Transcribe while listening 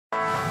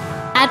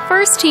At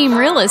First Team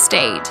Real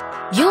Estate,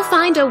 you'll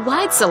find a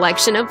wide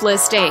selection of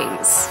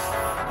listings.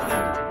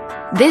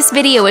 This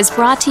video is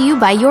brought to you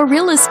by your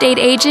real estate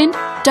agent,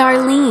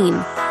 Darlene.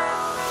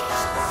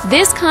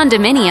 This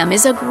condominium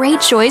is a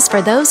great choice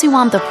for those who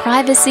want the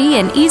privacy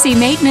and easy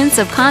maintenance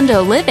of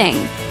condo living,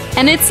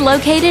 and it's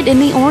located in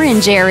the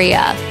Orange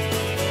area.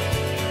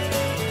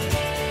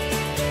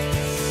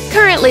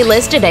 Currently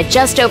listed at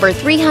just over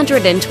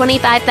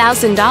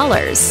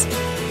 $325,000.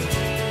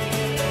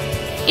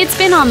 It's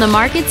been on the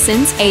market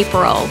since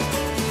April.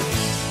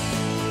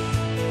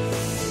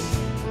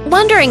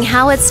 Wondering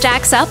how it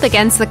stacks up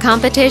against the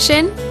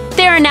competition?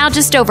 There are now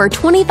just over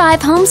 25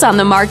 homes on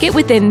the market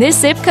within this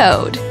zip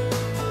code.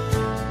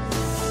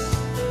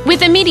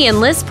 With a median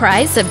list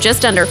price of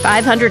just under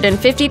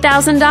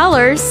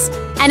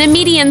 $550,000 and a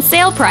median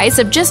sale price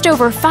of just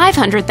over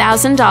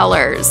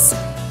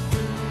 $500,000.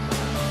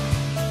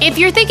 If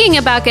you're thinking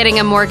about getting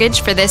a mortgage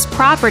for this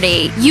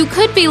property, you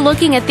could be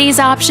looking at these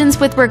options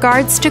with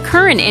regards to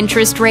current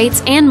interest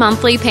rates and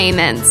monthly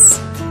payments.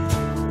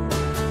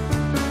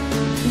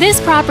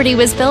 This property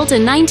was built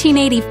in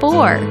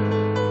 1984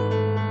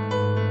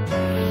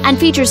 and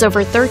features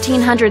over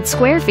 1,300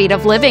 square feet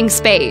of living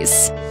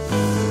space,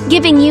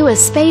 giving you a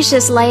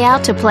spacious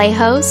layout to play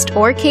host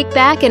or kick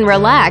back and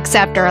relax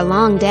after a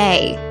long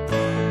day.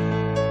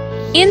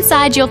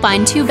 Inside, you'll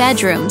find 2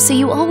 bedrooms, so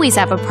you always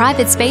have a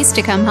private space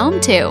to come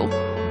home to,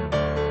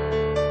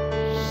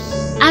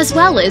 as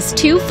well as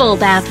 2 full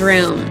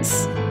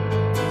bathrooms.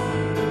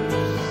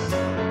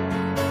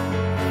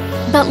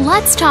 But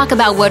let's talk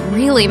about what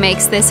really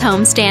makes this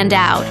home stand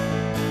out.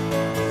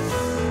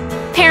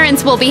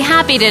 Parents will be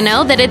happy to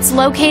know that it's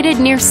located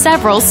near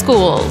several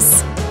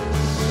schools.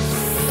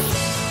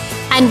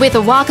 And with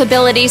a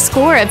walkability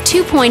score of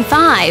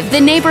 2.5,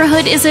 the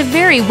neighborhood is a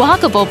very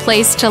walkable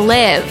place to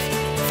live.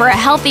 For a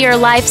healthier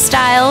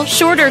lifestyle,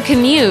 shorter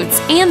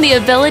commutes, and the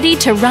ability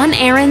to run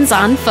errands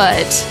on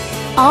foot.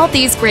 All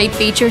these great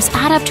features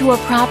add up to a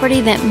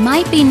property that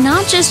might be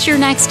not just your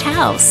next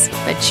house,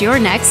 but your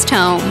next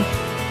home.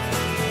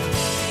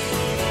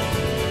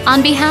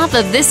 On behalf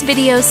of this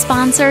video's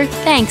sponsor,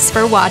 thanks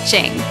for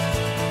watching.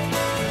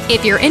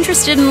 If you're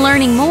interested in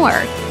learning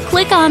more,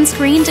 click on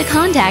screen to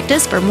contact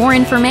us for more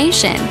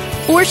information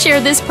or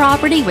share this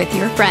property with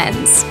your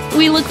friends.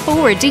 We look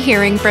forward to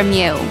hearing from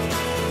you.